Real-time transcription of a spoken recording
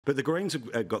But the Greens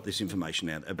have got this information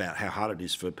out about how hard it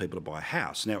is for people to buy a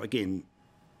house. Now, again,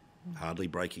 hardly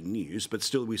breaking news, but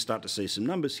still we start to see some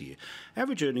numbers here.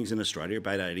 Average earnings in Australia are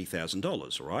about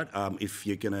 $80,000, all right? If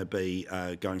you're going to be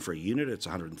going for a unit, it's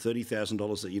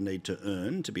 $130,000 that you need to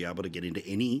earn to be able to get into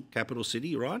any capital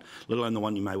city, right? Let alone the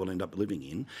one you may well end up living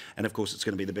in. And, of course, it's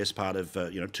going to be the best part of,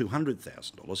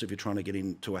 $200,000 if you're trying to get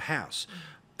into a house.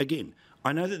 Again,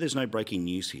 I know that there's no breaking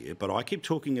news here, but I keep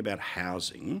talking about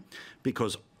housing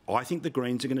because I think the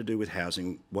Greens are going to do with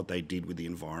housing what they did with the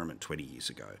environment 20 years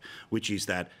ago, which is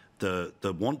that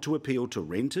the want to appeal to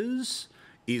renters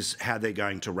is how they're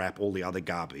going to wrap all the other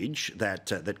garbage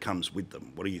that comes with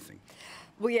them. What do you think?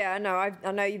 Well, yeah,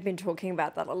 I know you've been talking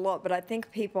about that a lot, but I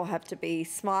think people have to be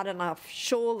smart enough,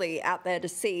 surely, out there to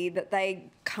see that they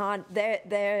can't.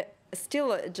 They're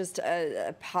still just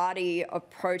a party of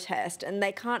protest, and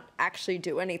they can't actually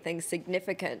do anything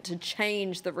significant to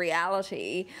change the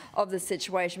reality of the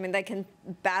situation. I mean, they can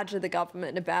badger the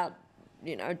government about,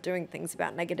 doing things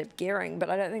about negative gearing, but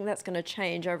I don't think that's going to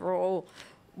change overall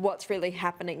what's really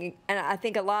happening. And I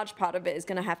think a large part of it is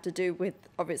going to have to do with,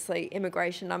 obviously,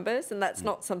 immigration numbers, and that's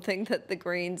not something that the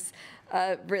Greens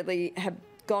really have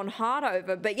gone hard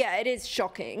over. But yeah, it is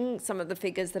shocking, some of the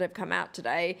figures that have come out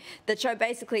today that show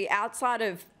basically outside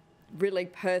of really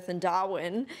Perth and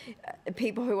Darwin,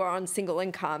 people who are on single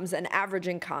incomes and average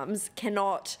incomes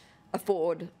cannot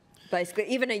afford basically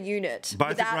even a unit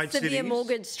without severe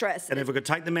mortgage stress. And if I could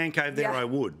take the man cave there, I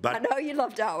would. But I know you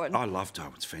love Darwin. I love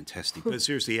Darwin. It's fantastic. But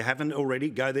seriously, you haven't already?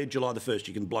 Go there July the 1st.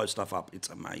 You can blow stuff up. It's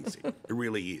amazing. It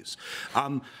really is.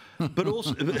 But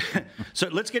also, so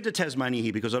let's get to Tasmania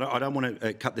here because I don't want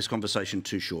to cut this conversation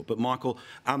too short. But Michael,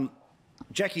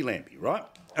 Jackie Lambie, right?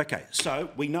 Okay, so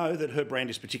we know that her brand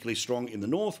is particularly strong in the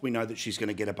north. We know that she's going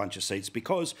to get a bunch of seats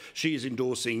because she is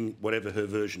endorsing whatever her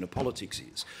version of politics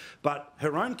is. But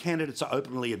her own candidates are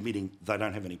openly admitting they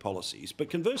don't have any policies. But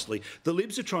conversely, the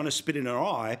Libs are trying to spit in her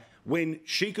eye when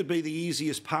she could be the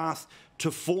easiest path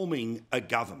to forming a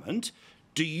government.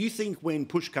 Do you think when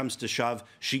push comes to shove,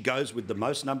 she goes with the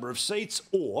most number of seats,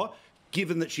 or,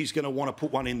 given that she's going to want to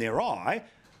put one in their eye,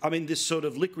 I mean, this sort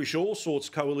of licorice all sorts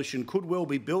coalition could well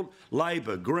be built.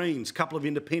 Labor, Greens, couple of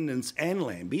independents and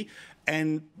Lambie,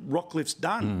 and Rockcliffe's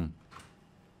done.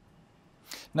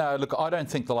 No, look, I don't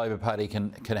think the Labor Party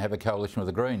can have a coalition with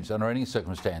the Greens under any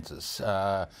circumstances.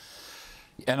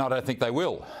 And I don't think they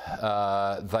will.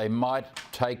 They might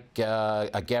take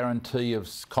a guarantee of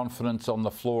confidence on the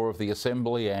floor of the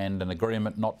Assembly and an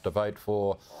agreement not to vote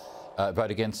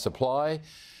against supply.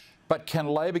 But can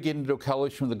Labor get into a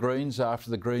coalition with the Greens after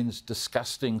the Greens'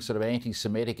 disgusting sort of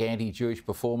anti-Semitic, anti-Jewish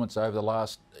performance over the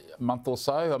last month or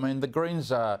so? I mean, the Greens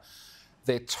they're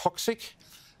toxic.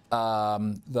 Their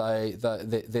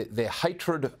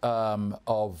hatred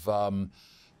of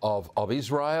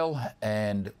Israel,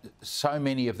 and so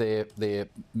many of their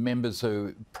members,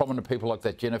 prominent people like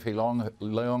that Jennifer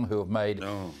Leong, who have made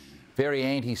very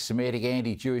anti-Semitic,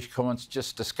 anti-Jewish comments,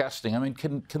 just disgusting. I mean,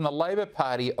 can the Labor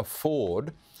Party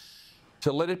afford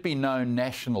to let it be known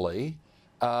nationally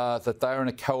that they're in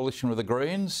a coalition with the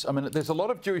Greens? I mean, there's a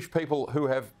lot of Jewish people who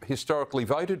have historically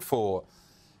voted for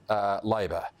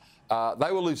Labor.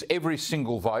 They will lose every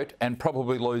single vote and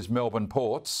probably lose Melbourne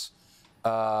Ports,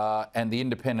 and the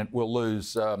Independent will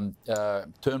lose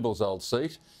Turnbull's old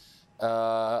seat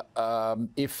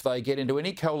if they get into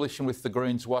any coalition with the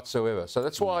Greens whatsoever. So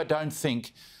that's why I don't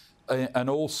think an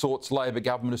all-sorts Labor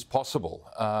government is possible.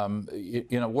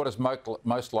 What is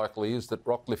most likely is that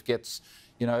Rockcliffe gets,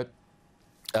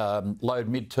 low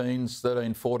mid-teens,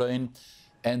 13, 14,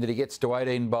 and that he gets to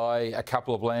 18 by a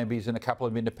couple of Lambies and a couple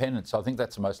of independents. I think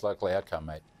that's the most likely outcome,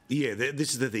 mate. Yeah,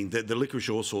 this is the thing. The licorice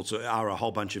all sorts are a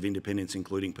whole bunch of independents,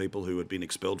 including people who had been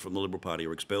expelled from the Liberal Party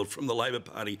or expelled from the Labor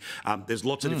Party. There's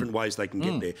lots of different ways they can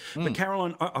get there. But,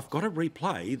 Caroline, I've got to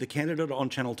replay the candidate on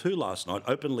Channel 2 last night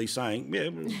openly saying, yeah,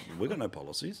 we've got no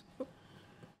policies.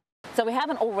 So we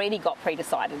haven't already got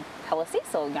pre-decided policies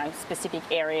or specific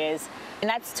areas. And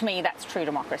that's, to me, that's true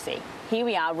democracy. Here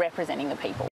we are representing the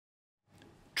people.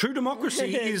 True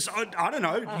democracy is, I don't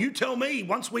know, you tell me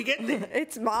once we get there.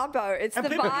 It's Marbo. It's the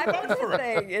vibe of the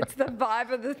thing. It's the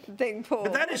vibe of the thing, Paul.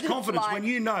 But that is confidence when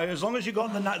you know, as long as you've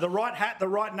got the right hat, the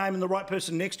right name and the right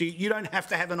person next to you, you don't have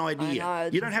to have an idea.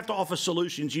 You don't have to offer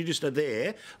solutions. You just are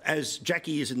there, as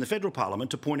Jackie is in the federal parliament,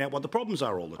 to point out what the problems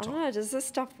are all the time. Does this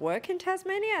stuff work in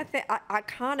Tasmania? I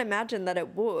can't imagine that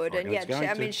it would. And yet,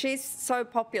 I mean, she's so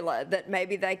popular that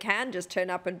maybe they can just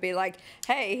turn up and be like,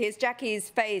 hey, here's Jackie's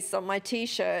face on my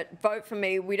T-shirt T-shirt, vote for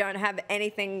me. We don't have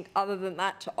anything other than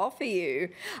that to offer you.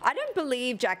 I don't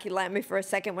believe Jackie Lambie for a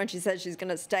second when she says she's going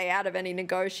to stay out of any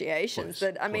negotiations.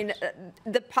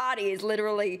 The party is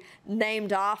literally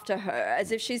named after her,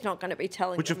 as if she's not going to be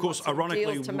telling Which, them of course, what sort of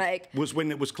ironically, deals to make. was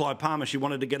when it was Clive Palmer. She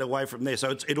wanted to get away from there.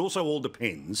 So it also all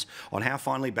depends on how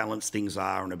finely balanced things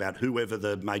are and about whoever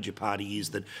the major party is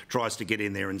that tries to get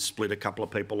in there and split a couple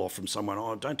of people off from someone.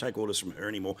 Oh, don't take orders from her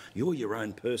anymore. You're your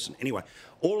own person. Anyway,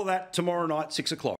 all of that tomorrow night, 6 o'clock.